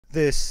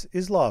This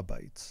is Law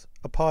Bytes,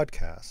 a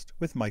podcast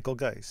with Michael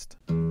Geist.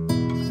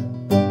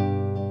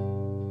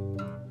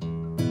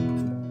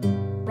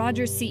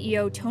 Rogers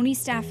CEO Tony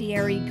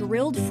Staffieri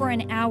grilled for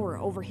an hour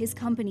over his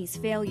company's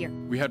failure.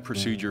 We had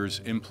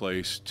procedures in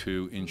place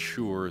to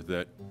ensure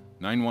that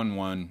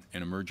 911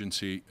 and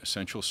emergency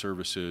essential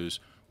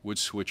services would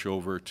switch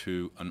over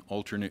to an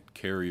alternate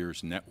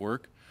carrier's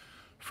network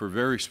for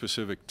very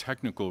specific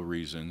technical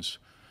reasons.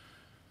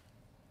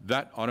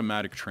 That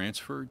automatic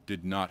transfer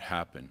did not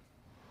happen.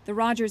 The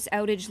Rogers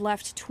outage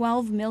left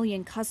 12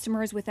 million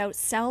customers without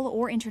cell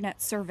or internet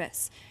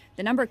service.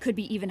 The number could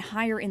be even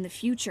higher in the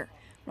future.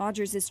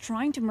 Rogers is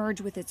trying to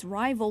merge with its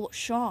rival,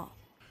 Shaw.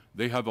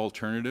 They have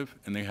alternative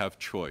and they have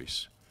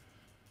choice.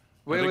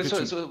 Wait,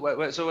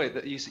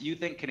 you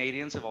think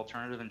Canadians have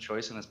alternative and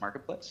choice in this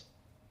marketplace?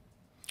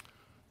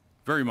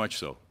 Very much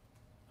so.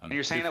 And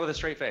you're saying that with a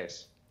straight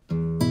face?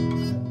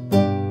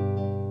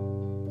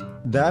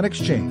 That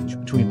exchange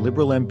between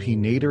Liberal MP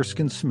Nate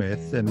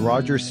Erskine-Smith and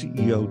Rogers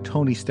CEO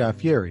Tony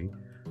Staffieri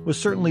was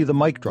certainly the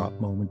mic drop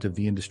moment of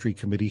the Industry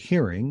Committee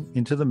hearing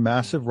into the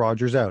massive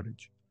Rogers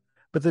outage.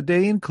 But the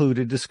day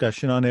included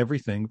discussion on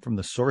everything from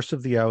the source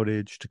of the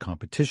outage to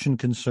competition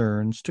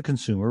concerns to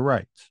consumer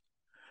rights.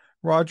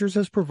 Rogers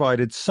has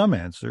provided some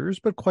answers,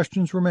 but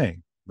questions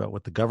remain about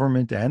what the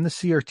government and the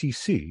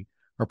CRTC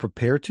are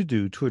prepared to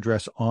do to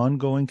address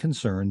ongoing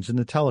concerns in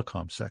the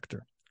telecom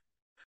sector.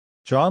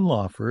 John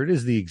Lawford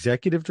is the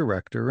Executive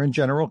Director and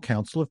General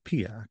Counsel of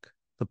PIAC,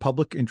 the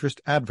Public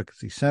Industry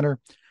Advocacy Centre,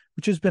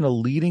 which has been a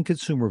leading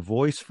consumer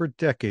voice for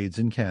decades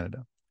in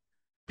Canada.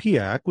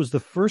 PIAC was the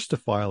first to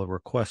file a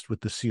request with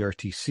the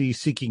CRTC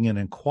seeking an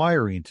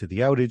inquiry into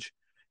the outage,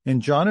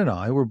 and John and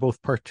I were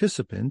both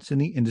participants in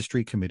the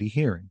Industry Committee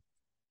hearing.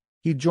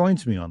 He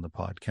joins me on the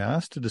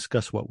podcast to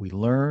discuss what we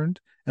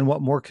learned and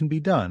what more can be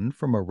done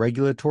from a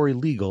regulatory,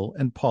 legal,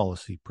 and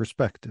policy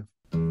perspective.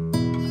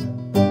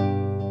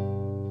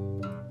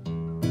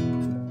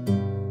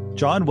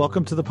 John,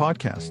 welcome to the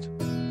podcast.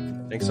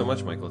 Thanks so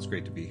much, Michael. It's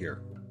great to be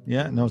here.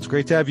 Yeah, no, it's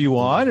great to have you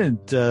on and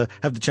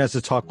have the chance to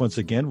talk once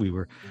again. We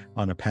were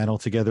on a panel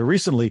together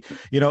recently.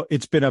 You know,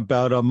 it's been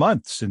about a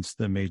month since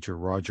the major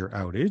Rogers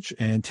outage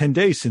and 10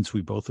 days since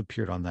we both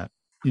appeared on that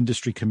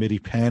Industry Committee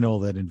panel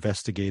that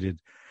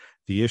investigated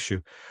the issue.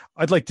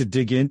 I'd like to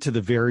dig into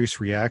the various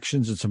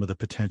reactions and some of the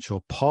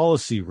potential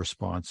policy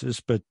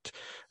responses. But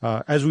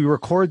as we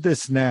record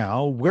this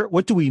now,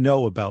 what do we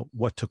know about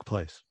what took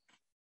place?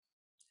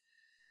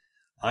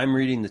 I'm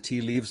reading the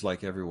tea leaves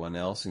like everyone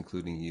else,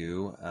 including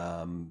you,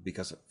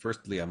 because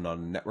firstly, I'm not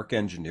a network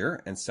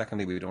engineer, and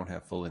secondly, we don't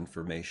have full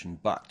information.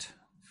 But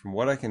from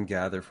what I can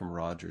gather from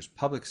Rogers'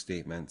 public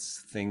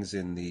statements, things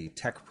in the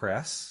tech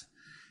press,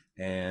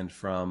 and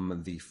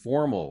from the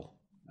formal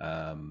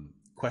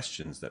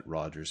questions that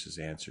Rogers has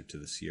answered to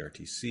the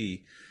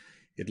CRTC,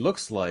 it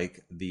looks like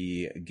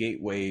the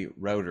gateway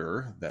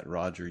router that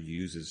Rogers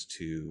uses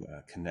to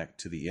connect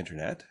to the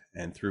internet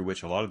and through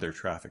which a lot of their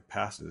traffic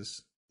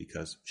passes,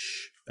 because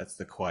that's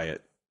the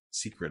quiet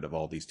secret of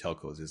all these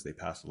telcos, is they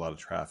pass a lot of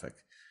traffic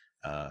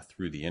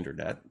through the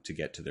internet to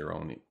get to their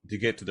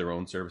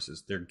own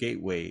services. Their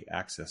gateway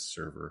access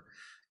server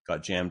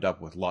got jammed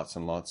up with lots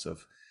and lots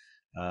of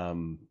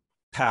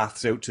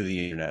paths out to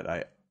the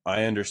internet.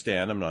 I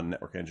understand, I'm not a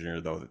network engineer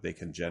though, that they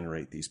can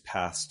generate these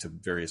paths to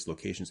various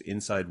locations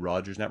inside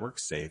Rogers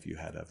networks. Say if you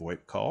had a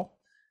VoIP call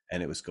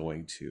and it was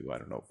going to, I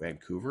don't know,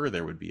 Vancouver,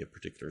 there would be a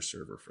particular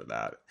server for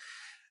that.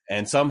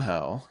 And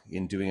somehow,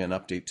 in doing an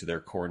update to their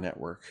core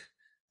network,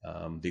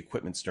 the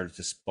equipment started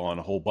to spawn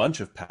a whole bunch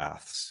of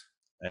paths.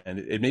 And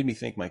it made me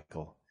think,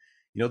 Michael,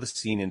 you know the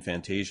scene in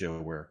Fantasia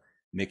where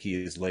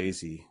Mickey is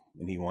lazy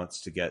and he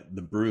wants to get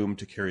the broom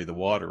to carry the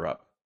water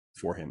up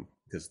for him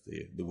because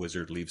the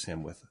wizard leaves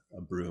him with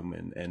a broom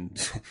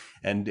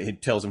and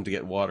it tells him to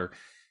get water.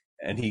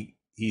 And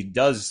he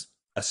does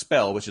a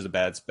spell, which is a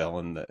bad spell,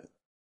 and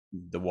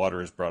the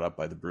water is brought up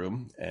by the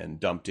broom and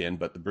dumped in,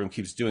 but the broom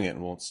keeps doing it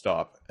and won't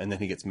stop. And then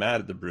he gets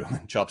mad at the broom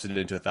and chops it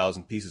into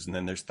 1,000 pieces. And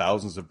then there's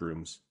thousands of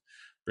brooms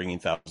bringing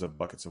thousands of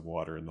buckets of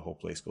water and the whole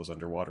place goes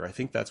underwater. I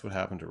think that's what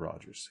happened to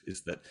Rogers,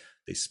 is that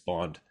they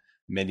spawned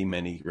many,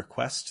 many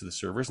requests to the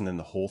servers and then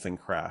the whole thing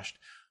crashed.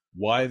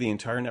 Why the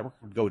entire network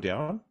would go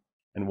down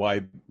and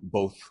why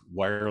both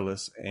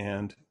wireless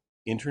and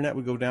internet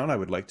would go down, I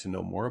would like to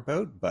know more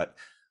about, but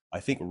I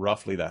think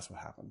roughly that's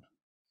what happened.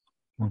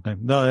 Okay.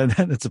 No,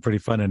 that's a pretty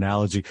fun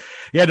analogy.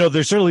 Yeah, no,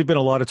 there's certainly been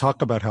a lot of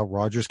talk about how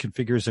Rogers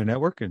configures their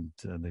network, and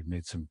they've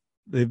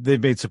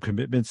made some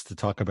commitments to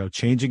talk about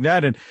changing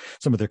that. And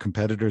some of their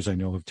competitors I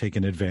know have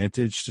taken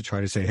advantage to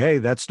try to say, hey,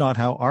 that's not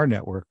how our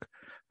network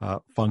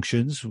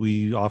functions.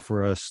 We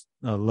offer a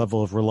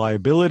level of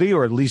reliability,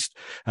 or at least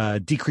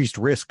decreased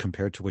risk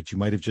compared to what you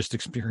might have just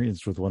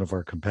experienced with one of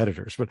our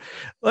competitors. But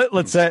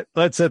let's set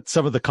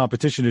some of the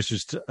competition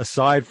issues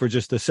aside for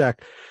just a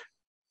sec.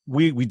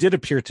 We did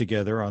appear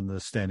together on the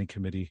standing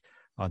committee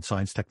on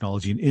Science,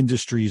 Technology, and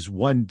Industry's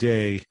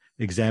one-day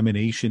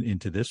examination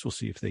into this. We'll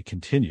see if they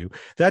continue.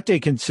 That day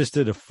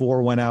consisted of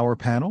 4 one-hour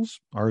panels.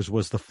 Ours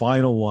was the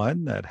final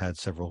one that had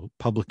several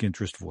public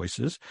interest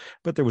voices,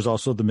 but there was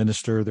also the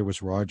minister, there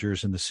was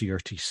Rogers, and the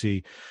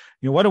CRTC.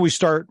 Why don't we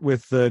start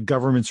with the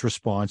government's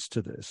response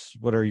to this?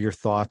 What are your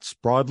thoughts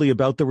broadly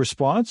about the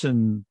response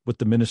and what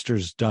the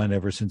minister's done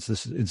ever since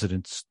this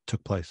incident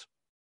took place?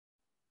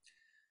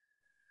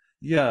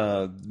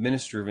 Yeah,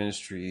 Minister of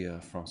Industry,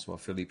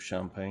 François-Philippe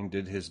Champagne,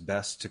 did his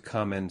best to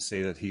come and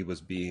say that he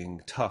was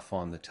being tough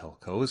on the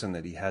telcos and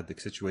that he had the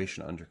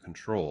situation under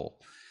control.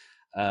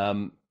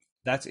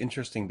 That's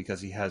interesting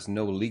because he has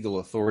no legal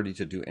authority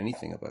to do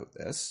anything about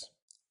this.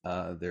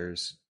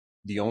 There's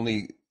the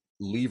only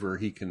lever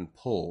he can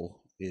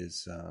pull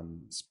is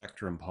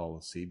spectrum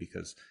policy,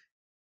 because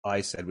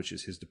ISED, which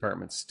is his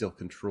department, still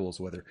controls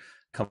whether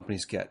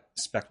companies get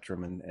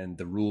spectrum and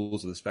the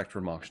rules of the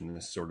spectrum auction and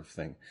this sort of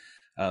thing.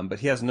 But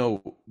he has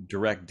no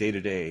direct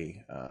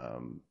day-to-day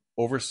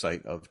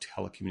oversight of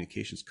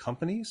telecommunications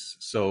companies.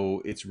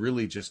 So it's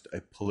really just a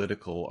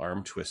political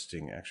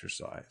arm-twisting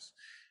exercise.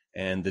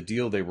 And the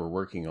deal they were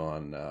working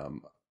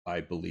on,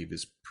 I believe,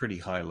 is pretty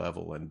high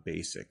level and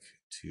basic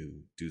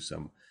to do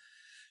some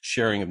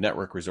sharing of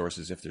network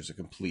resources if there's a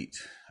complete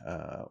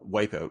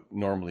wipeout,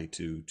 normally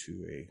to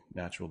a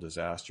natural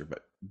disaster.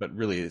 But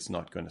really, it's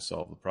not going to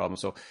solve the problem.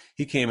 So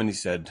he came and he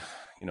said,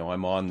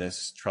 I'm on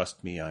this.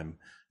 Trust me, I'm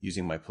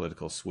using my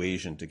political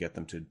suasion to get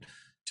them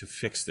to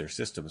fix their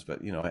systems. But,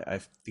 I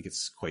think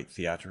it's quite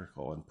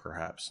theatrical and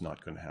perhaps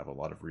not going to have a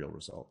lot of real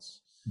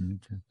results.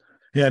 Okay.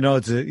 Yeah, no,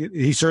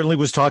 he certainly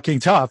was talking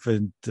tough.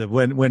 And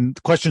when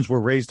questions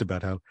were raised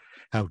about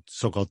how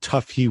so-called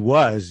tough he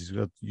was,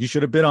 you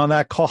should have been on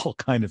that call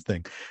kind of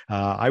thing.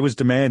 I was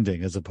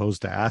demanding as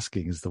opposed to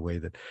asking is the way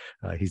that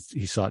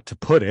he sought to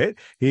put it.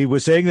 He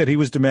was saying that he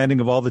was demanding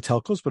of all the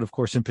telcos, but of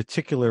course, in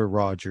particular,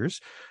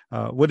 Rogers.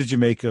 What did you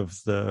make of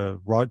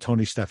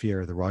Tony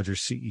Staffieri, the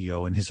Rogers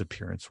CEO, and his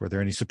appearance? Were there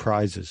any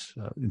surprises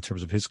in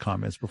terms of his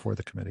comments before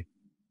the committee?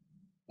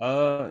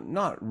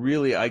 Not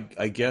really. I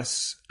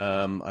guess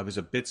I was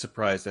a bit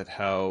surprised at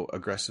how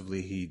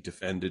aggressively he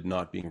defended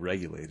not being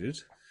regulated.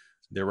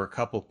 There were a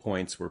couple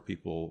points where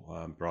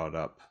people brought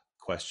up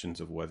questions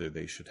of whether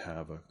they should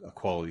have a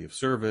quality of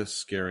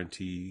service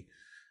guarantee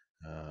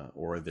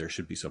or there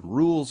should be some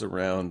rules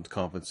around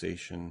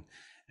compensation.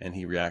 And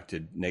he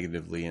reacted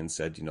negatively and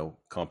said,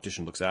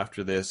 competition looks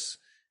after this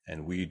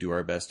and we do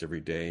our best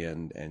every day.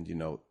 And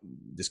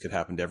this could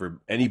happen to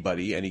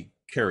anybody, any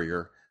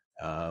carrier.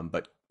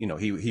 But,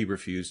 he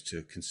refused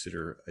to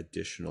consider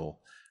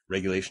additional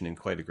regulation in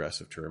quite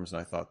aggressive terms.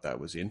 And I thought that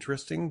was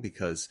interesting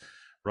because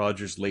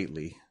Rogers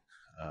lately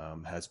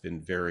has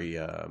been very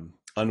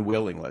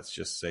unwilling, let's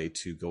just say,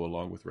 to go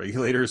along with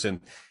regulators.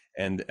 And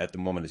at the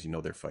moment, as you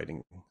know, they're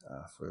fighting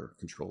for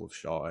control of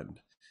Shaw,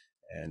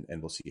 and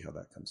we'll see how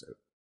that comes out.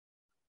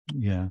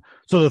 Yeah.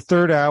 So the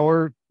third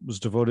hour was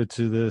devoted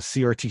to the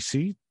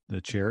CRTC, the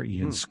chair,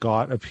 Ian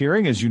Scott,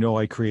 appearing. As you know,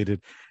 I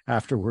created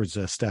afterwards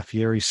a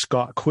Staffieri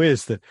Scott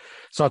quiz that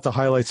sought to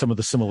highlight some of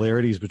the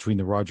similarities between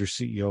the Rogers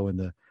CEO and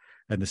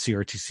the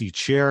CRTC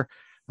chair.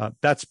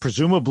 That's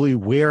presumably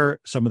where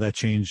some of that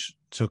change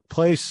took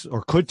place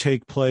or could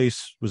take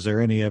place. Was there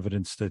any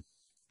evidence that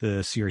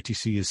the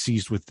CRTC is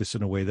seized with this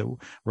in a way that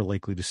we're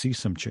likely to see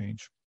some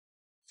change?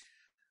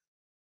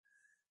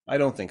 I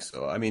don't think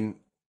so. I mean,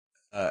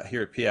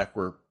 here at PIAC,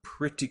 we're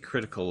pretty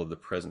critical of the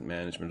present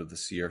management of the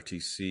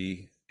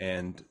CRTC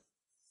and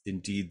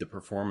indeed the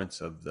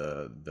performance of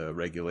the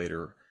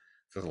regulator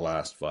for the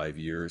last 5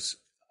 years.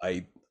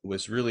 I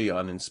was really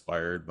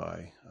uninspired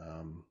by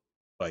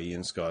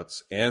Ian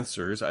Scott's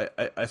answers.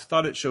 I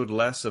thought it showed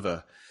less of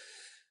a,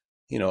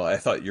 I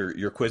thought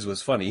your quiz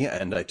was funny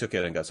and I took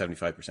it and got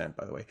 75%,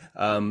 by the way.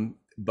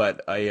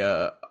 But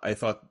I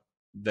thought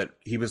that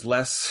he was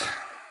less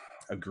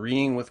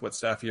agreeing with what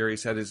Staffieri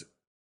said, is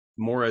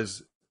more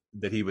as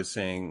that he was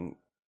saying,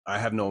 I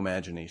have no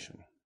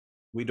imagination.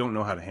 We don't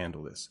know how to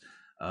handle this.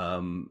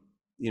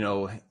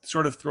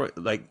 Sort of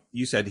like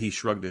you said, he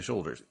shrugged his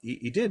shoulders.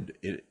 He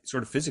did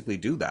sort of physically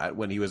do that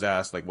when he was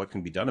asked, like, what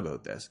can be done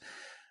about this?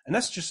 And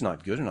that's just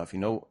not good enough.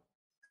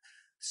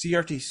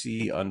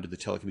 CRTC under the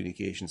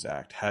Telecommunications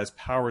Act has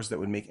powers that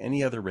would make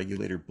any other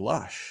regulator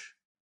blush.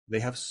 They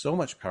have so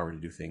much power to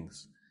do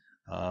things.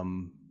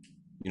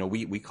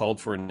 We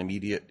called for an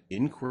immediate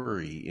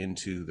inquiry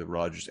into the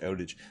Rogers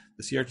outage.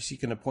 The CRTC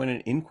can appoint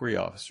an inquiry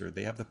officer.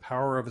 They have the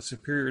power of a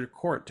superior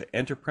court to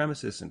enter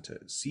premises and to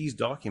seize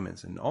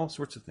documents and all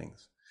sorts of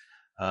things.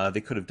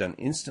 They could have done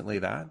instantly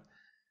that.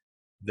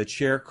 The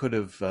chair could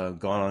have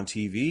gone on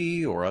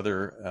TV or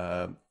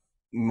other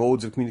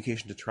modes of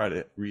communication to try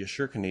to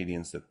reassure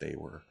Canadians that they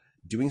were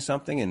doing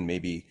something, and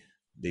maybe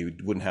they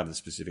wouldn't have the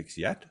specifics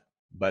yet.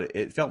 But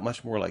it felt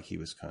much more like he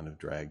was kind of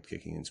dragged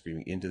kicking and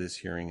screaming into this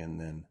hearing, and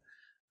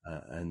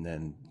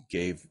then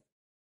gave,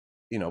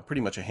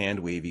 pretty much a hand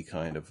wavy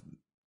kind of,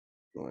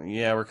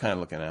 yeah, we're kind of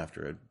looking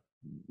after it.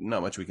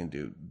 Not much we can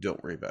do.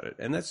 Don't worry about it.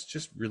 And that's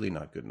just really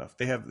not good enough.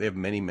 They have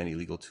many, many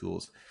legal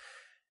tools,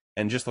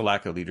 and just the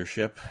lack of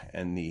leadership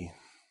and the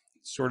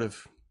sort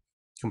of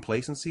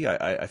complacency,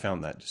 I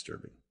found that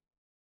disturbing.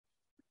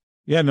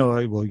 Yeah, no,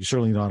 well, you're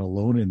certainly not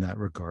alone in that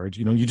regard.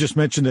 You just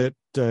mentioned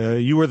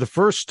that you were the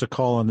first to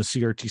call on the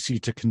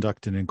CRTC to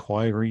conduct an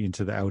inquiry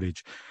into the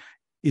outage.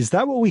 Is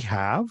that what we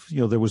have?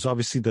 There was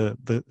obviously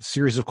the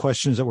series of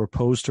questions that were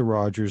posed to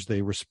Rogers.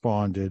 They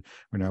responded.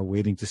 We're now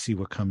waiting to see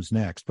what comes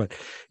next. But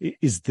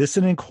is this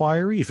an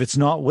inquiry? If it's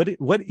not,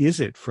 what is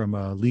it from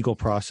a legal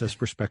process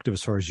perspective,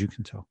 as far as you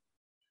can tell?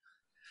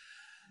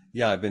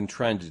 Yeah, I've been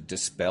trying to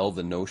dispel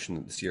the notion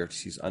that the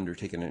CRTC has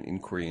undertaken an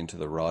inquiry into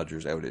the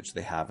Rogers outage.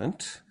 They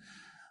haven't.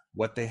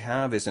 What they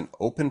have is an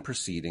open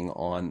proceeding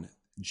on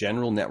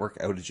general network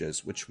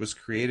outages, which was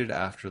created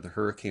after the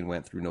hurricane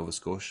went through Nova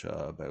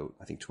Scotia about,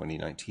 I think,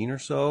 2019 or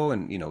so,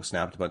 and,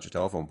 snapped a bunch of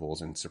telephone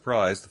poles, and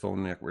surprise, the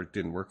phone network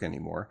didn't work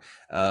anymore.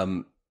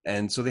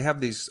 And so they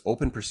have these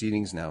open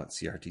proceedings now at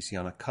CRTC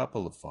on a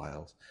couple of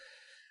files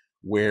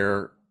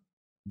where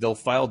they'll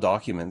file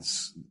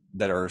documents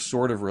that are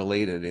sort of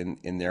related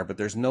in there, but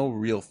there's no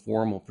real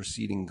formal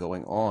proceeding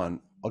going on.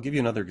 I'll give you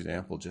another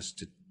example just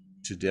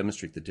to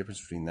demonstrate the difference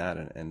between that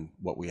and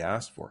what we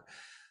asked for.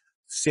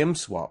 SIM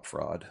swap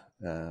fraud,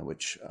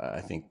 which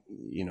I think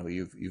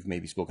you've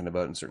maybe spoken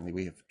about, and certainly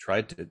we have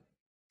tried to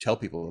tell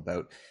people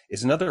about,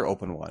 is another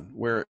open one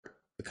where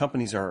the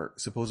companies are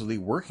supposedly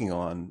working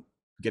on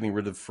getting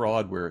rid of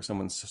fraud, where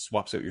someone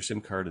swaps out your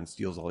SIM card and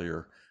steals all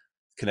your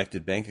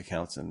connected bank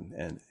accounts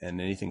and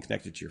anything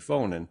connected to your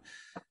phone. And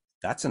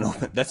that's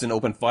an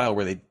open file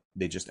where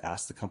they just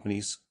ask the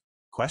companies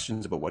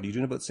questions about what are you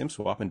doing about SIM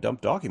swap and dump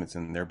documents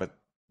in there, but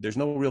there's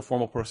no real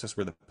formal process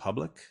where the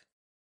public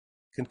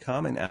can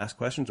come and ask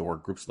questions, or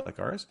groups like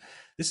ours.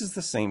 This is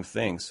the same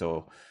thing.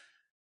 So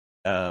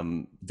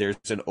there's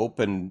an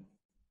open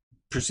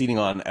proceeding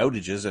on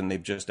outages, and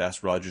they've just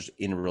asked Rogers,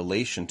 in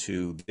relation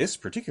to this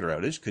particular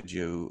outage, could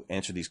you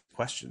answer these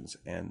questions?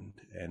 And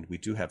we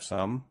do have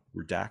some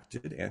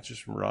redacted answers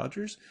from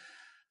Rogers,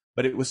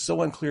 but it was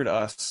so unclear to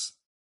us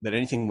that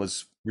anything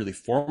was really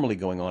formally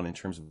going on in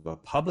terms of a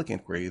public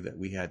inquiry that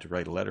we had to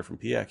write a letter from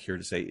PIAC here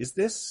to say, is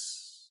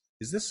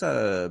this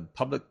a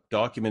public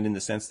document in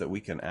the sense that we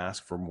can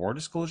ask for more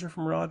disclosure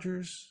from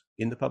Rogers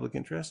in the public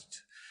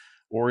interest?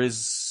 Or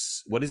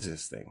what is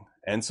this thing?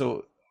 And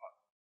so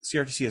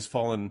CRTC has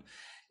fallen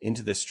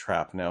into this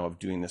trap now of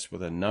doing this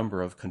with a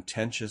number of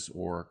contentious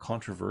or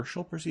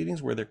controversial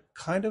proceedings where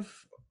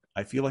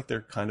I feel like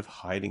they're kind of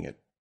hiding it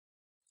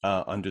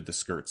under the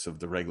skirts of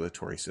the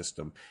regulatory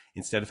system,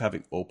 instead of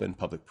having open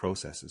public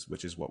processes,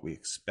 which is what we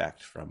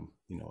expect from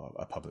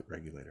a public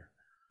regulator.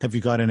 Have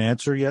you got an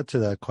answer yet to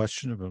that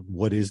question of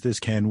what is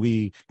this? Can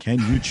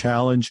you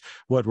challenge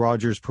what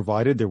Rogers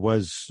provided? There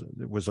was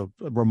a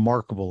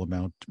remarkable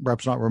amount,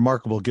 perhaps not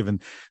remarkable given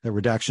that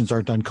redactions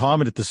aren't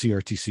uncommon at the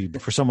CRTC,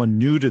 but for someone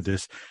new to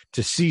this,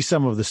 to see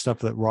some of the stuff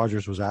that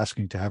Rogers was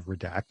asking to have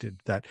redacted,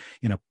 that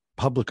in a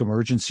public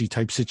emergency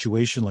type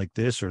situation like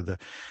this, or the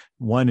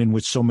one in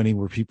which so many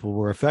people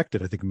were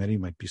affected, I think many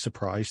might be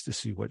surprised to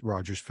see what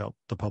Rogers felt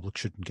the public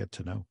shouldn't get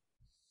to know.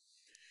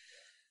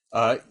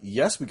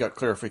 Yes, we got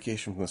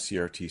clarification from the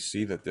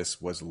CRTC that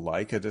this was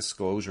like a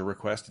disclosure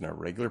request in a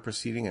regular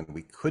proceeding, and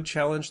we could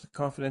challenge the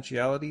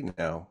confidentiality.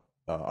 Now,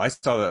 I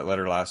saw that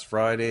letter last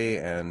Friday,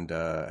 and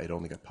it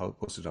only got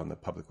posted on the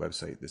public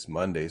website this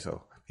Monday,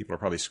 so people are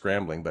probably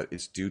scrambling, but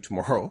it's due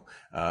tomorrow.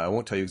 I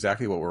won't tell you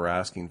exactly what we're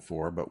asking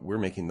for, but we're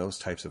making those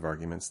types of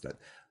arguments that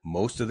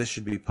most of this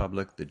should be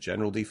public. The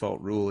general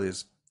default rule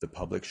is the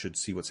public should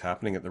see what's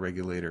happening at the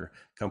regulator.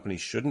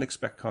 Companies shouldn't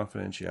expect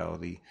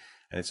confidentiality.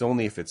 And it's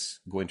only if it's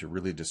going to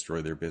really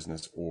destroy their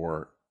business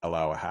or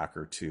allow a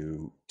hacker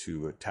to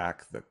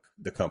attack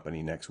the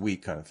company next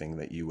week, kind of thing,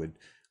 that you would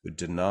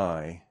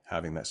deny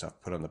having that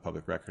stuff put on the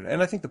public record.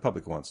 And I think the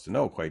public wants to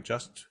know quite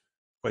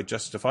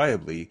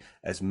justifiably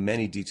as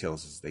many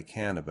details as they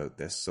can about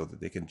this, so that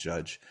they can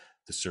judge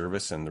the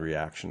service and the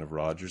reaction of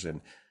Rogers,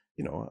 and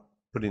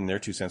put in their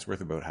 2 cents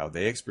worth about how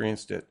they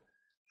experienced it.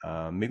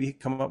 Maybe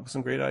come up with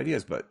some great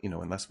ideas, but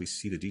unless we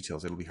see the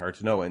details, it'll be hard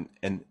to know.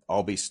 And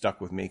I'll be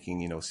stuck with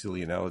making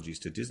silly analogies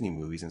to Disney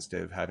movies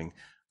instead of having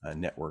a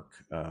network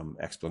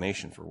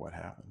explanation for what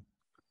happened.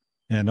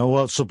 And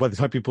well, so by the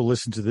time people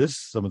listen to this,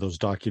 some of those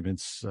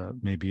documents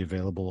may be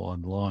available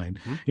online.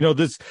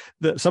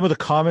 Mm-hmm. Some of the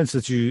comments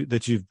that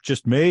you've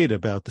just made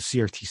about the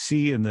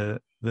CRTC and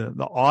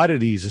the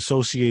oddities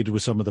associated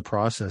with some of the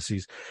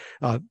processes.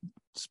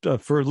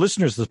 For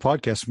listeners of the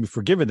podcast, be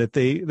forgiven that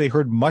they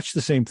heard much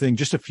the same thing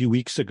just a few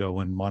weeks ago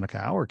when Monica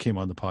Auer came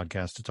on the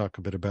podcast to talk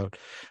a bit about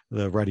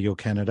the Radio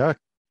Canada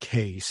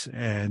case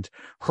and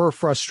her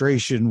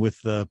frustration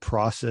with the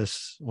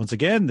process, once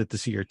again, that the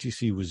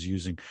CRTC was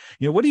using.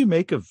 What do you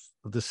make of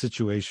the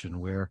situation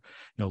where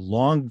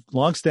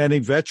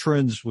long-standing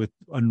veterans with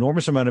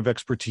enormous amount of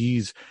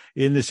expertise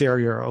in this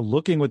area are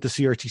looking what the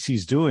CRTC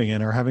is doing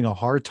and are having a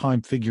hard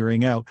time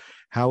figuring out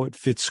how it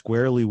fits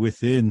squarely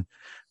within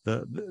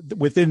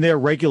their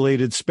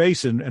regulated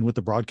space and what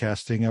the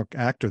Broadcasting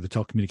Act or the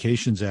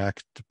Telecommunications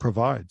Act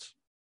provides?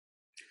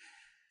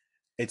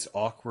 It's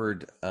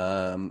awkward.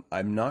 I'm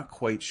not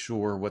quite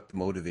sure what the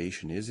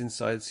motivation is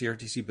inside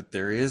CRTC, but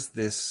there is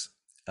this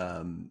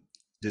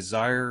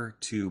desire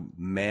to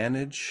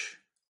manage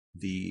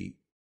the,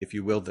 if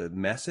you will, the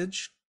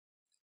message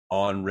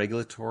on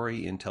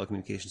regulatory in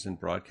telecommunications and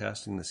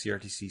broadcasting. The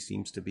CRTC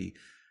seems to be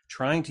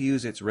trying to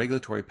use its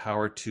regulatory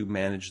power to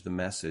manage the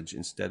message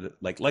instead of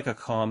like a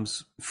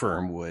comms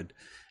firm would,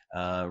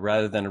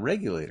 rather than a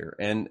regulator.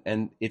 And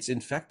it's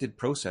infected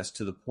process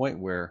to the point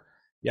where,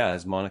 yeah,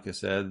 as Monica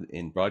said,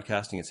 in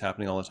broadcasting, it's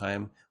happening all the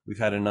time. We've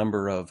had a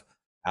number of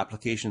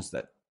applications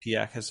that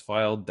PIAC has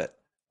filed that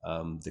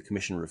the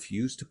commission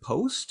refused to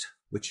post,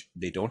 which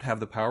they don't have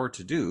the power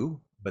to do,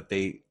 but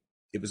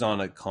it was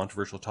on a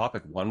controversial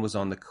topic. One was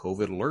on the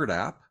COVID alert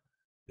app.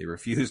 They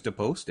refused to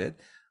post it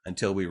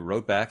until we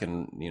wrote back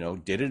and,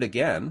 did it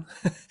again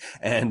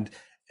and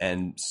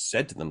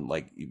said to them,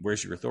 like,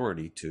 where's your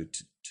authority to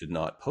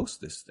not post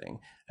this thing?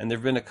 And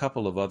there've been a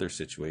couple of other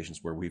situations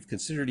where we've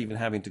considered even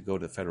having to go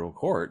to federal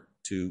court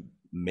to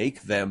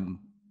make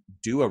them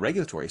do a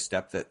regulatory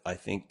step that I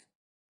think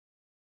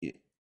it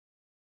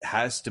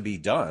has to be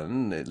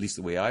done, at least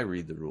the way I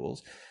read the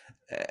rules.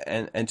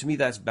 And to me,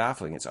 that's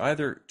baffling. It's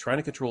either trying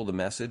to control the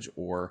message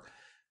or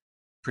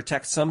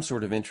protect some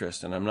sort of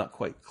interest, and I'm not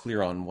quite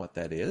clear on what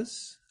that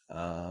is.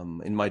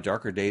 In my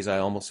darker days, I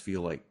almost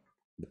feel like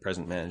the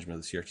present management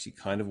of the CRTC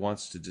kind of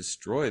wants to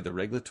destroy the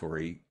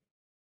regulatory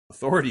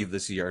authority of the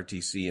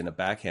CRTC in a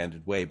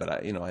backhanded way, but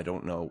I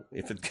don't know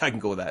if I can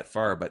go that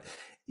far. But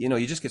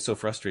you just get so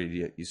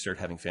frustrated, you start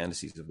having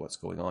fantasies of what's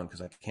going on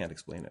because I can't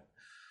explain it.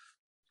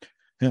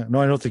 Yeah,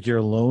 no, I don't think you're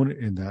alone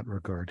in that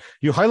regard.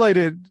 You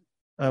highlighted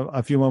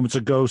a few moments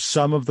ago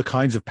some of the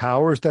kinds of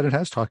powers that it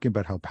has, talking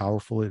about how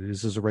powerful it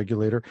is as a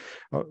regulator.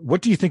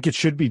 What do you think it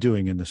should be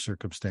doing in this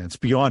circumstance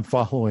beyond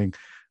following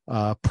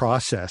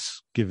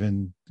process,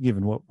 given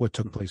what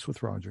took place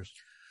with Rogers?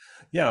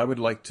 Yeah, I would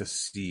like to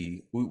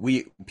see,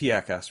 we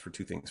PIAC asked for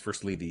two things.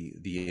 Firstly,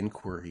 the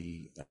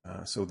inquiry,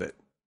 so that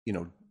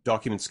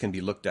documents can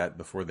be looked at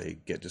before they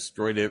get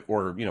destroyed,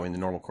 or in the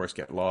normal course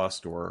get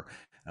lost, or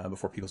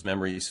before people's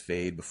memories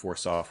fade, before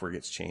software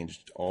gets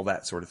changed, all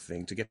that sort of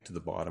thing, to get to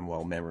the bottom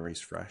while memory's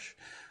fresh.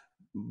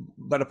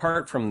 But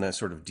apart from the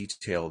sort of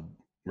detailed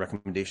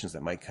recommendations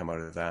that might come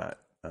out of that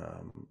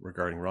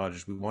regarding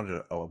Rogers, we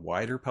wanted a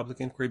wider public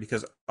inquiry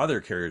because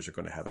other carriers are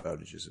going to have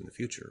outages in the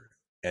future.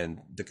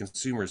 And the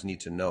consumers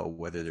need to know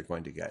whether they're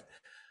going to get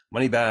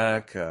money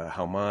back,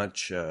 how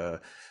much.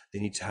 They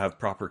need to have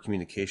proper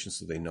communication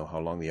so they know how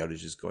long the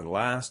outage is going to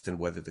last, and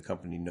whether the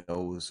company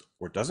knows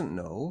or doesn't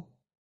know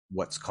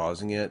what's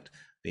causing it.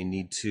 They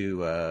need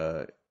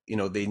to,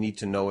 they need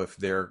to know if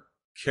their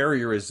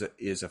carrier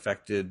is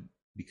affected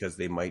because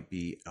they might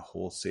be a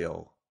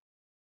wholesale.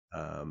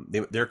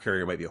 Their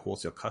carrier might be a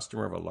wholesale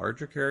customer of a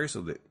larger carrier,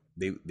 so that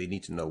they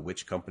need to know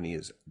which company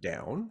is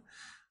down,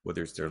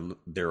 whether it's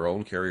their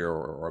own carrier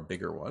or a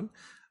bigger one.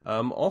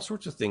 All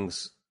sorts of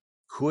things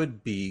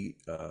could be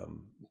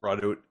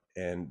brought out,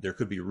 and there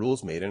could be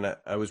rules made. And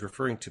I was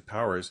referring to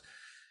powers.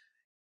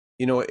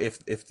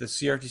 If the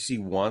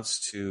CRTC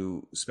wants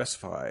to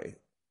specify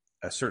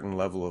a certain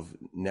level of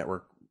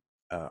network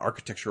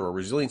architecture or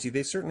resiliency,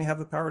 they certainly have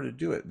the power to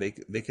do it.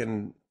 They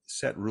can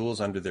set rules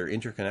under their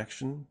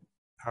interconnection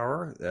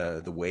power,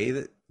 the way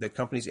that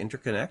companies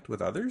interconnect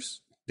with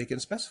others. They can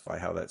specify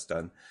how that's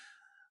done.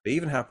 They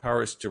even have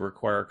powers to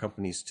require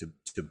companies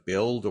to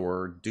build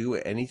or do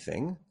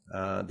anything.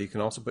 They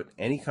can also put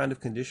any kind of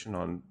condition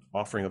on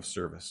offering of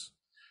service.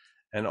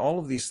 And all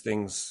of these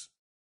things,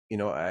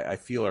 I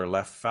feel are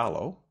left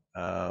fallow.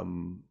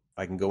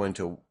 I can go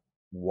into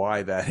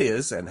why that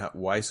is and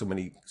why so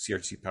many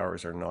CRTC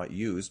powers are not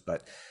used,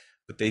 but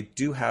they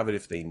do have it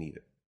if they need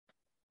it.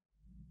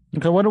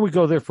 Okay, why don't we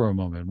go there for a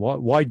moment?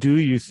 Why do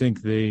you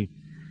think they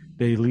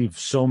leave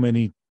so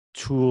many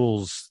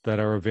tools that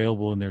are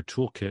available in their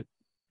toolkit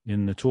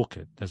in the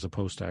toolkit, as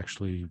opposed to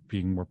actually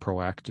being more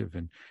proactive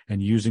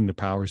and using the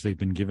powers they've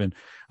been given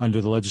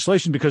under the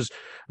legislation? Because,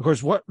 of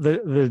course, what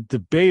the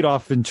debate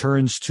often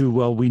turns to,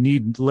 well, we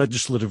need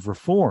legislative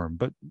reform,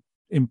 but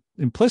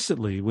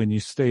implicitly, when you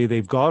say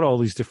they've got all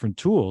these different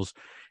tools,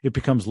 it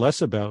becomes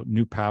less about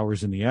new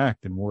powers in the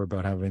act and more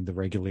about having the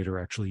regulator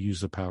actually use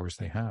the powers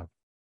they have.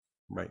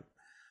 Right.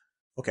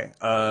 Okay.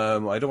 I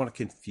don't want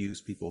to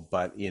confuse people,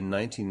 but in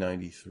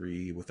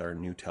 1993, with our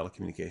new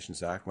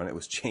Telecommunications Act, when it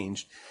was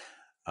changed,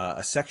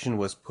 a section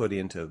was put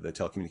into the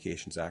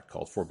Telecommunications Act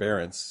called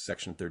Forbearance,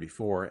 Section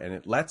 34, and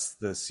it lets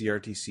the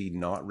CRTC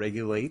not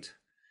regulate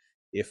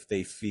if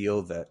they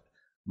feel that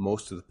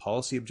most of the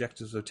policy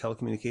objectives of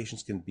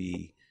telecommunications can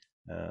be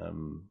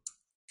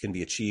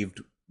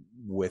achieved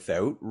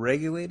without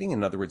regulating.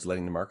 In other words,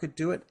 letting the market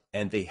do it.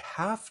 And they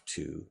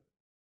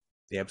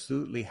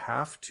absolutely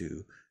have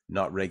to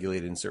not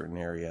regulate in certain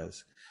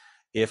areas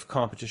if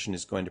competition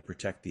is going to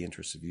protect the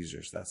interests of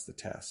users. That's the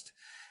test.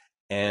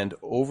 And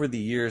over the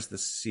years, the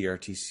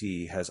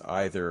CRTC has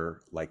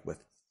either, like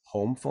with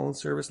home phone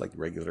service, like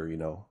regular,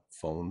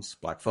 phones,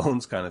 black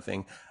phones kind of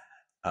thing,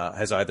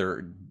 has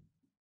either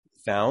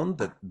found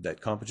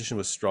that competition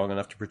was strong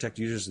enough to protect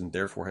users and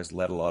therefore has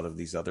let a lot of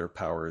these other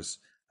powers,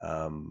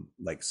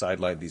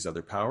 sideline these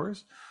other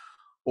powers,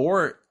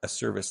 or a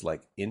service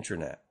like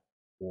internet,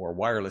 or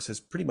wireless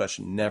has pretty much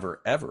never,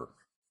 ever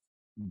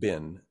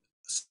been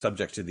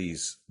subject to the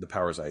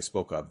powers I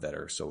spoke of that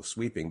are so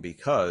sweeping,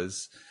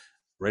 because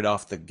right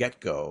off the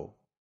get-go,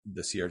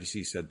 the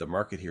CRTC said the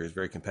market here is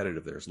very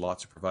competitive. There's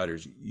lots of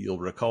providers. You'll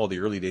recall the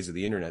early days of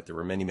the internet, there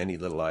were many, many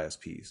little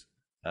ISPs.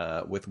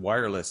 With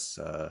wireless,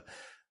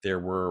 there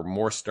were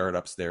more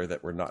startups there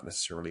that were not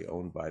necessarily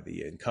owned by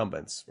the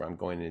incumbents. Where I'm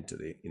going into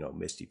the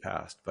misty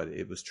past, but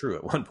it was true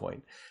at one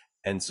point.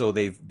 And so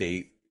they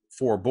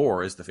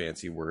forbore, is the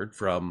fancy word,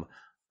 from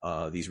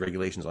these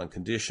regulations on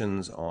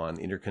conditions, on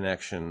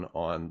interconnection,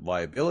 on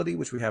liability,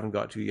 which we haven't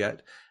got to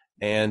yet,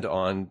 and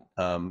on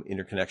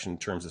interconnection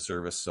terms of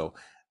service. So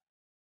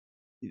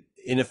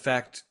in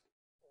effect,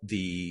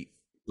 the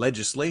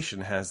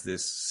legislation has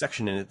this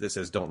section in it that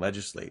says don't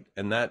legislate,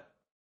 and that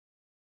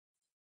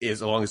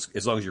is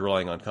as long as you're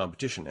relying on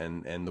competition,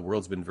 and the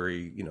world's been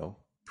very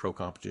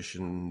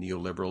pro-competition,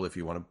 neoliberal, if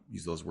you want to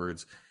use those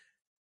words,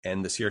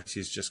 and the CRTC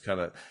has just kind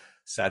of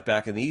sat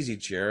back in the easy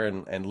chair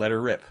and let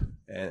her rip,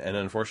 and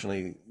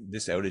unfortunately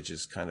this outage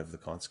is kind of the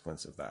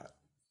consequence of that.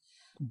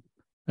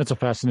 That's a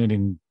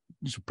fascinating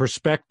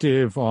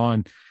perspective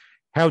on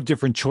how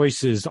different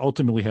choices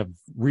ultimately have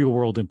real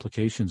world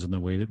implications in the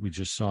way that we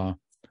just saw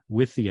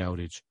with the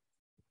outage.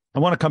 I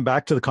want to come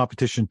back to the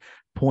competition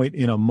point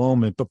in a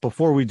moment, but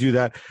before we do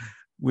that,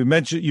 you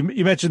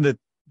mentioned that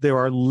there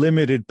are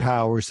limited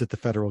powers that the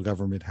federal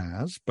government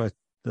has, but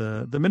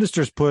the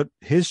minister's put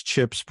his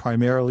chips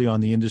primarily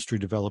on the industry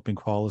developing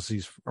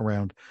policies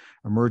around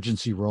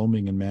emergency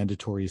roaming and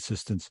mandatory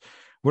assistance.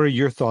 What are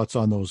your thoughts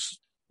on those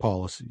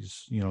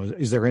policies?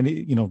 Is there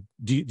any, do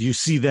you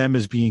see them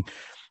as being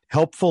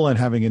helpful and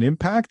having an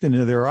impact? And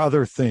there are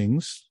other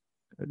things,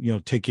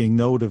 taking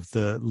note of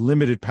the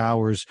limited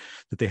powers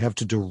that they have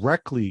to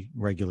directly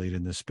regulate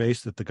in this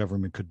space that the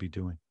government could be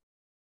doing.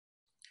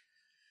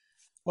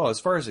 Well, as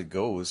far as it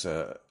goes,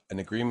 an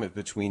agreement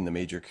between the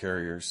major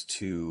carriers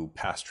to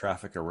pass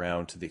traffic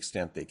around to the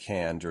extent they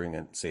can during,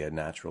 a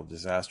natural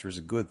disaster is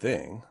a good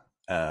thing.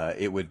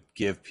 It would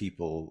give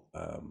people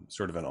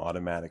sort of an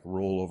automatic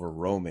rollover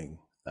roaming.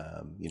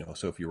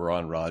 So if you were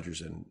on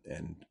Rogers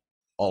and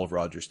all of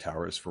Rogers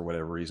towers, for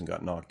whatever reason,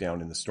 got knocked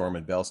down in the storm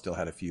and Bell still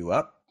had a few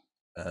up,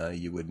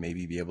 you would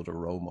maybe be able to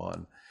roam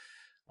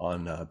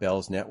on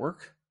Bell's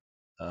network.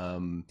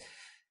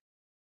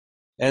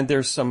 And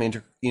there's some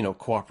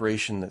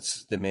cooperation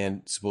that's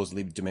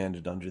supposedly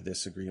demanded under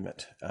this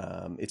agreement.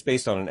 It's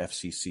based on an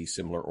FCC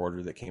similar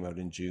order that came out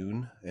in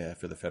June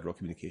for the Federal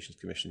Communications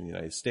Commission in the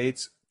United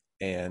States.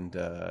 And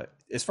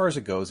as far as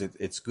it goes,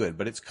 it's good,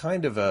 but it's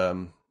kind of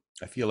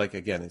I feel like,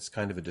 again, it's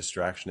kind of a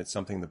distraction. It's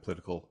something the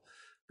political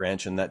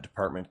branch in that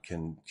department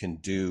can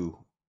do,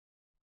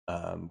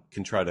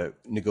 can try to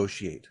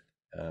negotiate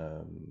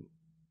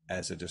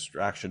as a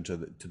distraction to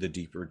the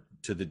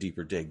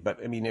deeper dig. But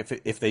I mean,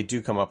 if they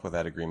do come up with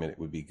that agreement, it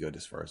would be good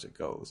as far as it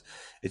goes.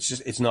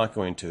 It's not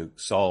going to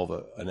solve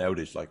an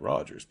outage like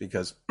Rogers,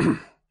 because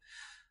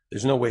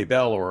there's no way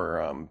Bell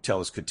or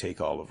Telus could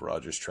take all of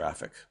Rogers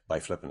traffic by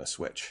flipping a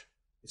switch.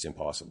 It's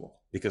impossible,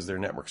 because their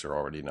networks are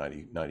already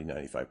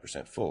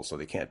 95% full, so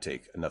they can't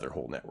take another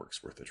whole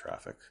network's worth of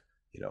traffic,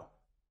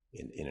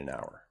 in an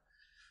hour.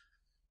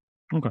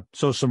 Okay,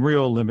 so some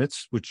real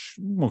limits, which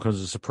won't cause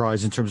a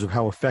surprise in terms of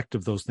how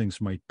effective those things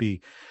might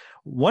be.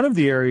 One of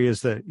the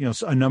areas that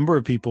a number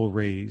of people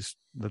raised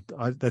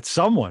that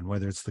someone,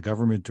 whether it's the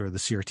government or the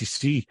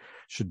CRTC,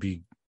 should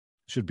be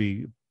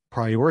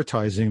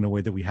prioritizing in a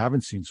way that we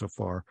haven't seen so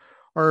far,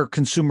 are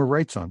consumer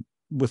rights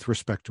with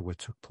respect to what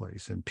took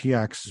place. And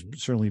PIAC's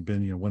certainly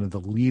been one of the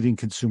leading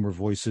consumer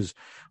voices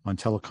on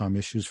telecom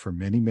issues for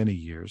many, many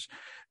years.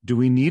 Do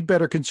we need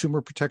better consumer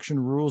protection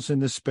rules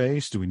in this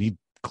space? Do we need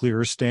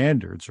clearer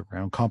standards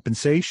around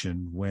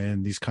compensation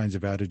when these kinds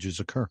of outages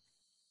occur?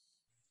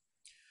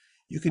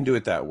 You can do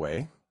it that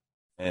way.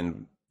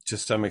 And to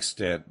some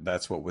extent,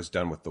 that's what was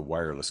done with the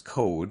wireless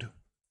code,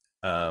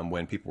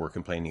 when people were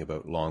complaining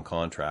about long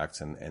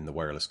contracts, and the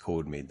wireless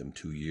code made them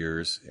 2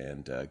 years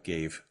and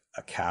gave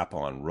a cap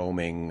on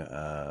roaming,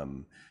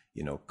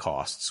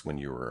 costs when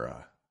you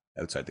were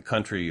outside the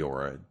country,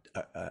 or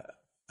a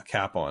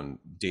cap on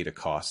data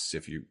costs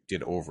if you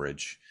did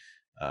overage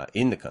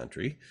in the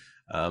country.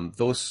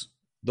 Those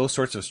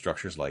sorts of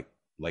structures, like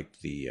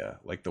the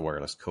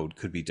wireless code,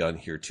 could be done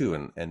here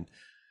too. And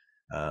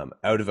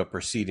out of a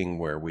proceeding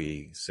where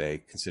we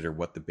say consider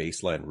what the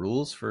baseline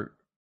rules for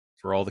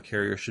all the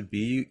carriers should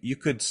be, you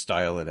could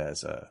style it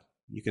as a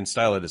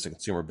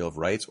consumer bill of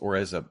rights or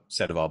as a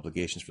set of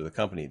obligations for the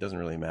company. It doesn't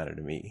really matter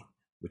to me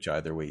which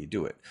either way you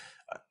do it.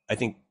 I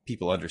think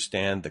people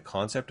understand the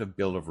concept of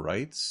bill of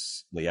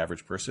rights, the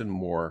average person,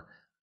 more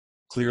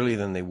clearly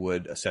than they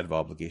would a set of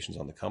obligations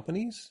on the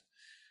companies.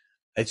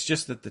 It's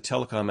just that the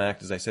Telecom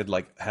Act, as I said,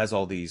 has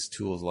all these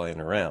tools lying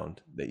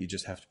around that you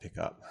just have to pick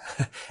up.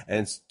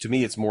 And to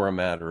me, it's more a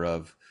matter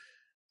of,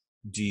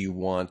 do you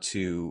want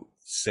to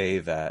say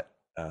that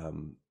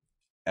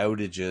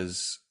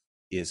outages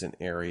is an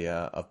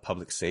area of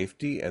public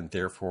safety, and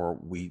therefore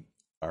we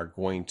are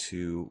going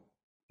to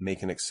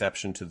make an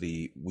exception to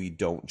the we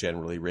don't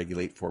generally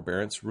regulate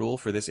forbearance rule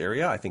for this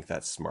area, I think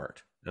that's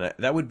smart. And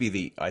that would be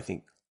the, I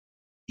think,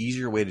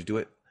 easier way to do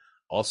it.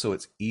 Also,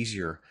 it's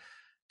easier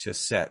to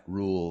set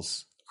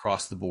rules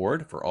across the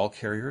board for all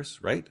carriers,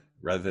 right?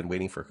 Rather than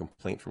waiting for a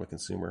complaint from a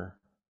consumer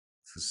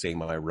to say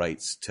my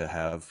rights to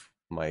have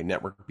my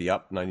network be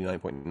up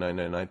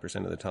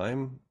 99.999% of the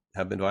time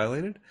have been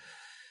violated.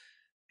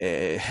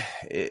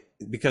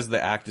 Because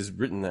the act is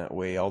written that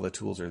way, all the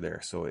tools are there.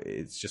 So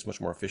it's just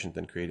much more efficient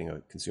than creating a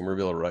consumer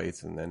bill of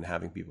rights and then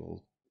having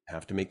people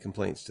have to make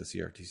complaints to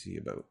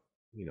CRTC about,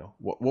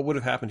 what would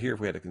have happened here if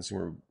we had a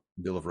consumer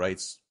bill of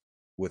rights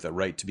with a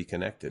right to be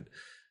connected.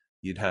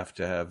 You'd have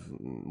to have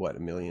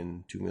 1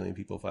 million, 2 million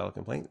people file a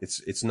complaint.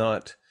 It's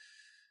not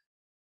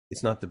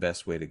the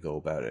best way to go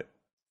about it.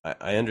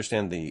 I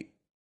understand the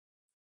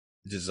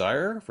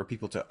desire for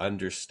people to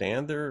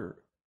understand their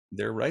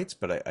rights,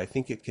 but I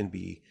think it can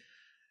be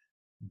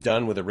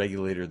done with a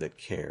regulator that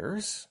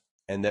cares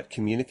and that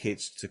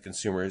communicates to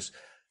consumers,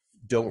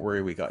 don't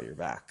worry, we got your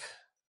back.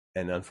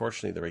 And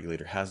unfortunately, the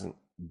regulator hasn't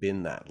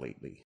been that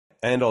lately.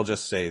 And I'll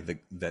just say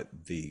that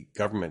the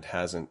government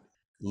hasn't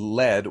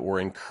led or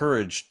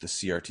encouraged the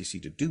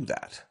CRTC to do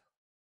that.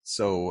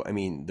 So, I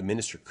mean, the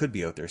minister could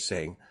be out there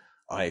saying,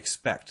 I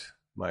expect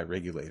my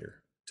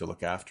regulator to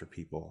look after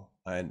people,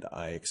 and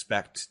I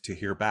expect to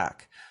hear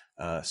back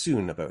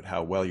soon about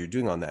how well you're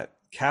doing on that.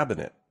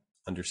 Cabinet,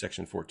 under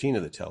Section 14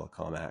 of the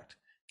Telecom Act,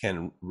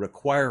 can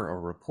require a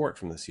report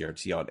from the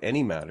CRTC on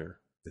any matter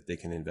that they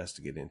can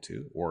investigate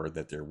into or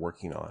that they're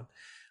working on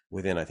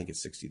within, I think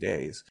it's 60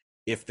 days.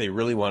 If they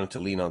really wanted to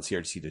lean on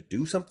CRTC to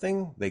do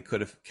something,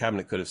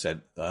 Cabinet could have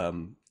said,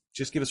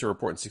 just give us a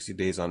report in 60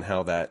 days on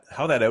how that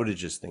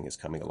outages thing is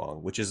coming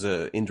along, which is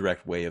an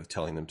indirect way of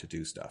telling them to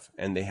do stuff.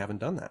 And they haven't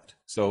done that.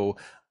 So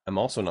I'm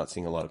also not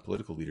seeing a lot of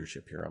political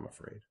leadership here, I'm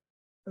afraid.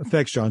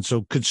 Thanks, John.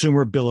 So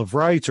consumer bill of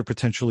rights, or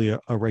potentially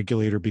a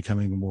regulator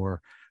becoming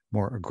more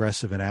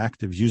aggressive and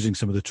active using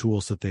some of the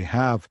tools that they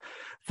have.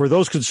 For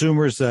those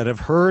consumers that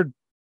have heard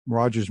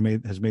Rogers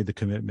has made the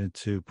commitment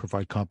to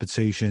provide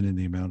compensation in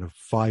the amount of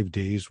 5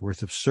 days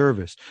worth of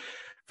service.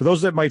 For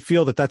those that might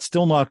feel that that's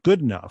still not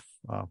good enough,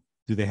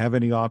 do they have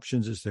any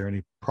options? Is there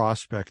any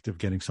prospect of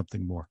getting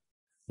something more?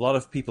 A lot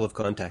of people have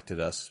contacted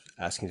us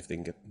asking if they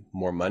can get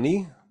more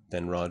money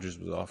than Rogers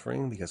was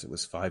offering because it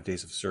was 5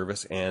 days of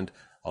service. And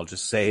I'll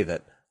just say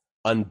that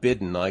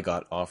unbidden, I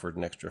got offered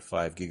an extra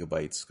 5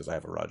 gigabytes because I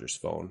have a Rogers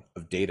phone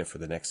of data for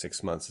the next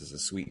 6 months as a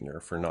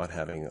sweetener for not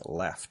having it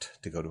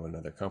left to go to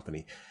another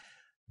company.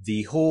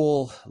 The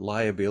whole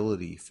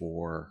liability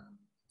for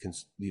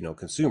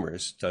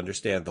consumers to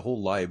understand the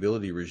whole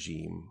liability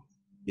regime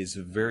is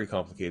very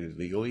complicated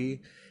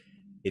legally.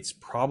 It's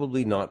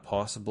probably not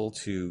possible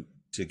to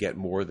get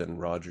more than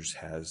Rogers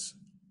has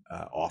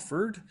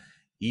offered,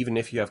 even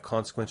if you have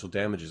consequential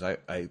damages.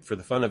 I for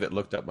the fun of it,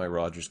 looked up my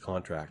Rogers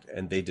contract,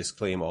 and they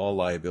disclaim all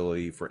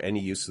liability for any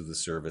use of the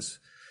service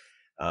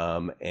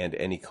and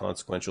any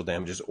consequential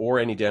damages or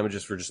any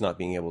damages for just not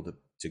being able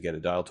to get a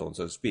dial tone,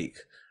 so to speak.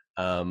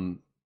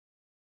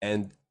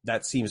 And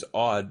that seems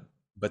odd,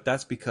 but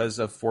that's because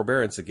of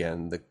forbearance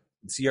again. The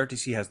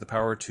CRTC has the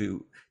power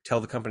to tell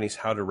the companies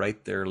how to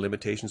write their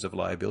limitations of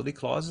liability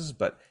clauses,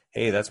 but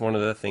hey, that's one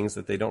of the things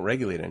that they don't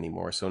regulate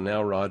anymore. So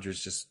now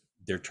Rogers just,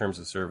 their terms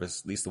of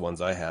service, at least the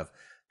ones I have,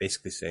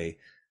 basically say,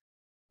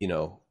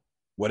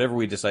 whatever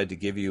we decide to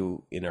give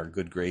you in our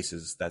good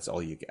graces, that's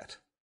all you get.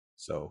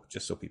 So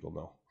just so people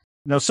know.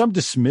 Now, some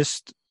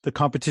dismissed the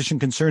competition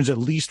concerns, at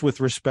least with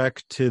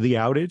respect to the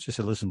outage. I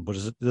said, listen, what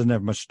is it? It doesn't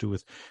have much to do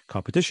with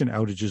competition.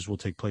 Outages will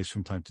take place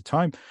from time to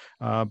time.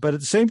 But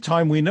at the same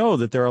time, we know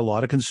that there are a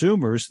lot of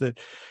consumers that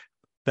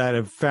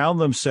have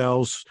found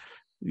themselves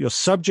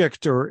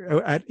subject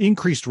or at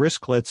increased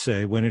risk, let's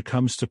say, when it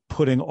comes to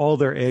putting all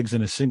their eggs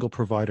in a single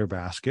provider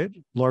basket,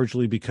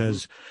 largely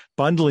because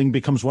bundling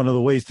becomes one of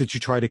the ways that you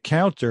try to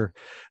counter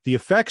the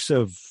effects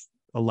of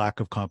a lack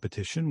of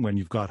competition when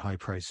you've got high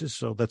prices.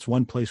 So that's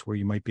one place where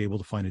you might be able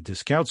to find a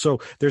discount. So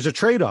there's a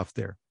trade-off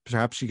there.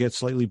 Perhaps you get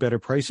slightly better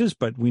prices,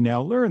 but we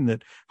now learn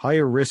that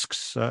higher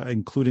risks,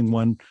 including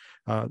one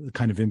the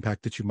kind of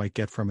impact that you might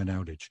get from an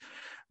outage.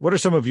 What are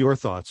some of your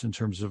thoughts in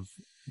terms of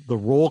the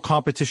role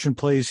competition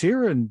plays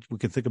here? And we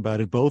can think about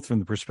it both from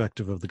the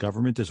perspective of the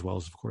government as well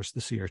as, of course,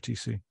 the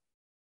CRTC.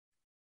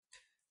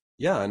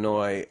 Yeah,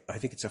 no, I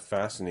think it's a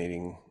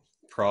fascinating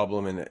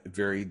problem and a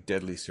very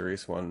deadly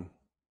serious one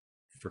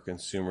for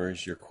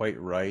consumers. You're quite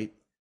right.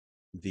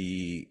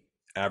 The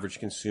average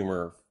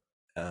consumer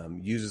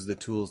uses the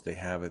tools they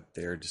have at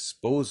their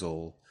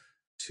disposal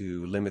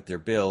to limit their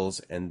bills.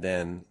 And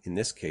then in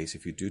this case,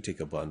 if you do take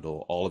a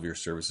bundle, all of your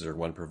services are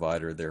one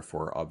provider.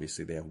 Therefore,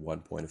 obviously, they have one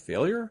point of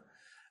failure.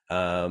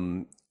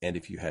 And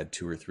if you had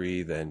 2 or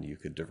 3, then you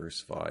could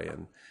diversify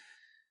and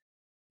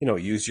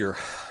use your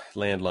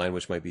landline,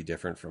 which might be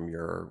different from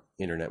your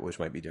internet, which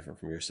might be different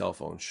from your cell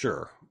phone.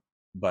 Sure.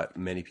 But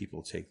many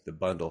people take the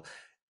bundle.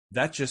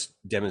 That just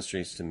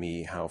demonstrates to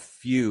me how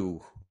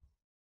few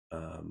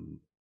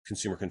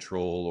consumer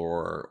control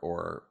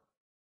or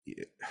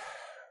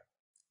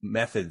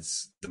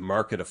methods the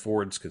market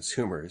affords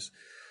consumers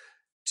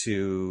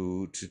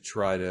to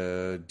try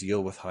to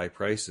deal with high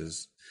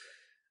prices.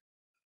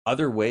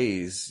 Other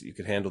ways you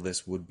could handle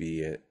this would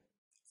be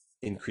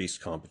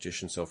increased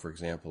competition. So, for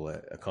example,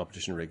 a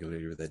competition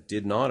regulator that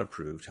did not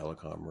approve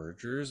telecom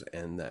mergers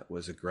and that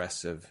was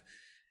aggressive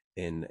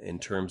in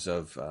terms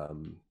of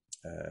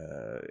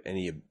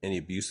any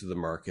abuse of the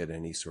market,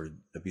 any sort of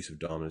abuse of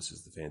dominance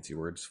is the fancy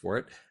words for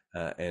it,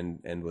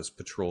 and was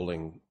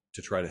patrolling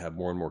to try to have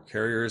more and more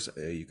carriers.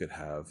 You could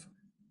have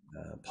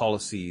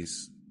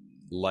policies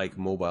like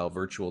mobile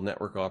virtual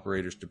network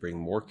operators to bring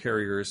more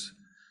carriers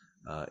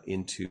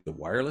into the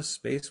wireless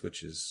space,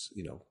 which is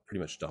pretty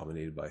much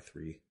dominated by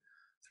three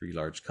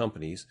large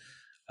companies.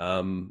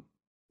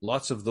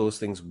 Lots of those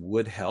things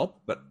would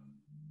help, but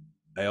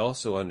I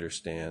also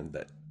understand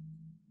that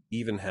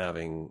even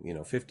having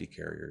 50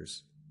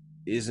 carriers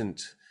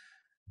isn't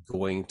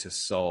going to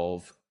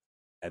solve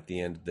at the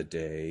end of the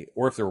day,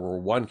 or if there were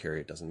one carrier,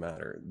 it doesn't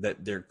matter,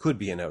 that there could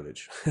be an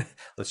outage.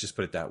 Let's just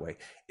put it that way.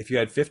 If you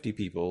had 50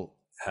 people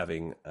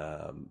having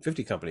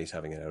 50 companies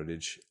having an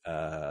outage,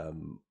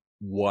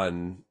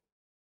 one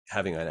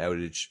having an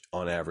outage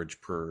on average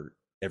per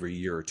every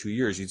year or 2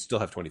 years, you'd still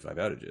have 25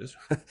 outages.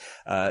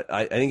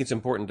 I think it's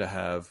important to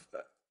have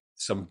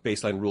some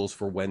baseline rules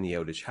for when the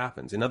outage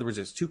happens. In other words,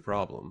 there's two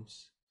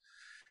problems.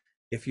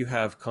 If you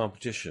have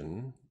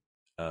competition,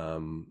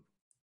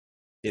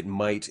 it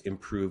might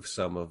improve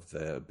some of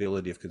the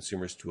ability of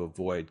consumers to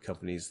avoid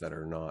companies that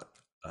are not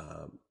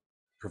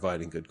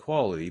providing good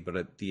quality. But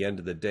at the end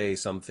of the day,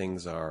 some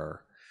things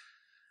are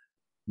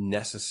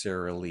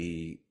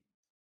necessarily,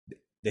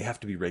 they have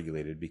to be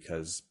regulated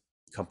because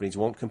companies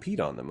won't compete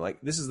on them.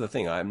 Like, this is the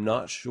thing. I'm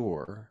not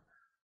sure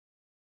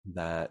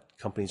that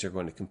companies are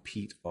going to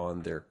compete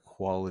on their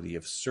quality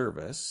of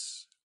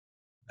service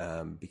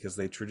because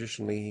they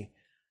traditionally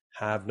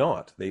have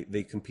not.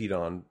 They compete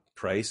on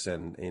price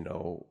and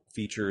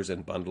features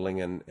and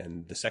bundling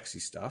and the sexy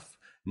stuff.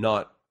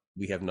 Not,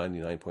 we have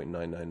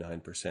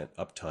 99.999%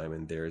 uptime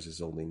and theirs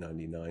is only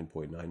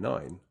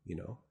 99.99.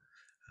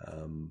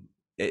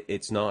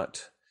 It's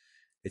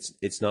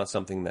not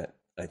something that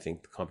I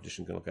think the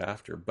competition can look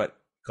after. But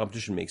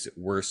competition makes it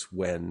worse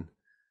when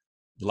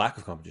the lack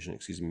of competition,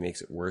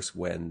 makes it worse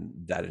when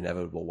that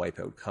inevitable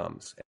wipeout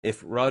comes.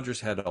 If Rogers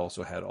had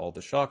also had all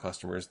the Shaw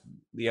customers,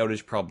 the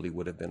outage probably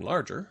would have been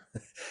larger.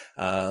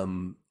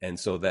 And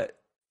so that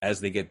as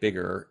they get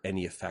bigger,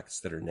 any effects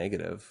that are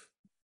negative,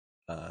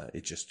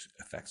 it just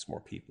affects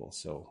more people.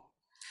 So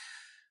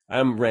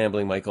I'm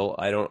rambling, Michael.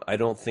 I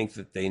don't think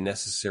that they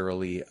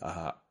necessarily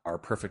are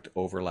perfect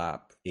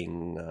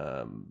overlapping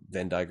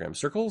Venn diagram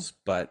circles,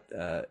 but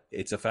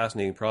it's a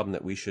fascinating problem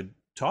that we should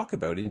talk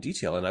about in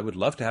detail, and I would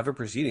love to have a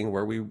proceeding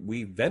where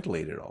we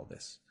ventilated all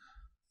this.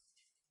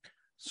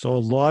 So a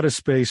lot of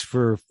space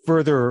for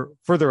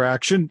further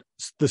action,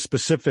 the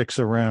specifics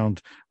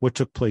around what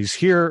took place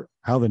here,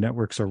 how the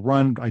networks are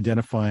run,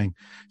 identifying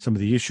some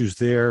of the issues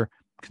there,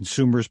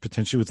 consumers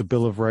potentially with a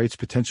Bill of Rights,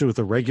 potentially with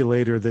a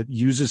regulator that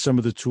uses some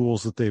of the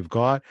tools that they've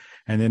got,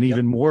 and then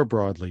even more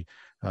broadly,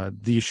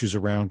 the issues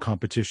around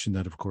competition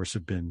that, of course,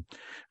 have been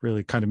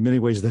really kind of in many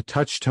ways the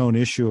touchstone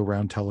issue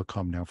around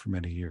telecom now for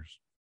many years.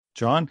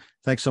 John,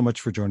 thanks so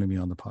much for joining me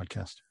on the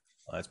podcast.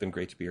 It's been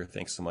great to be here.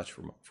 Thanks so much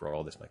for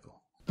all this,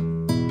 Michael.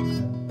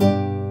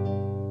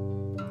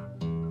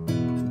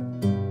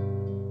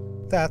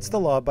 That's the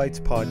Law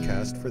Bytes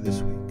podcast for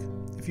this week.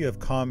 If you have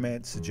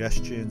comments,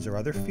 suggestions, or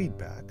other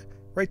feedback,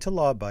 write to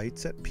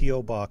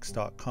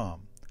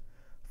lawbytes@pobox.com.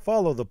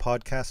 Follow the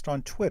podcast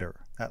on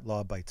Twitter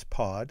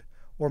 @LawBytesPod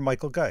or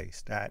Michael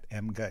Geist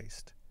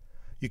 @mgeist.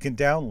 You can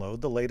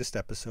download the latest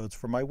episodes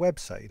from my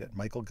website at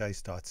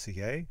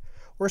michaelgeist.ca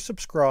or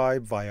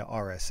subscribe via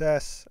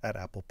RSS at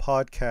Apple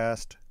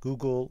Podcast,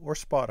 Google, or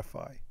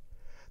Spotify.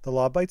 The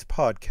Law Bytes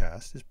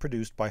podcast is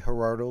produced by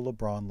Gerardo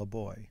Lebron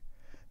Laboy.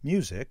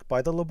 Music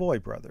by the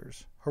Laboy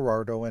brothers,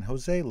 Gerardo and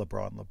Jose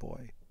Lebron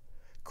Laboy.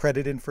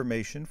 Credit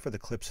information for the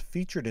clips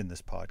featured in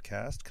this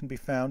podcast can be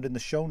found in the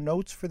show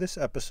notes for this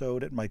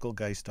episode at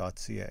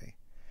michaelgeist.ca.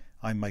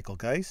 I'm Michael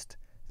Geist.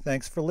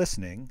 Thanks for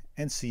listening,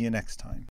 and see you next time.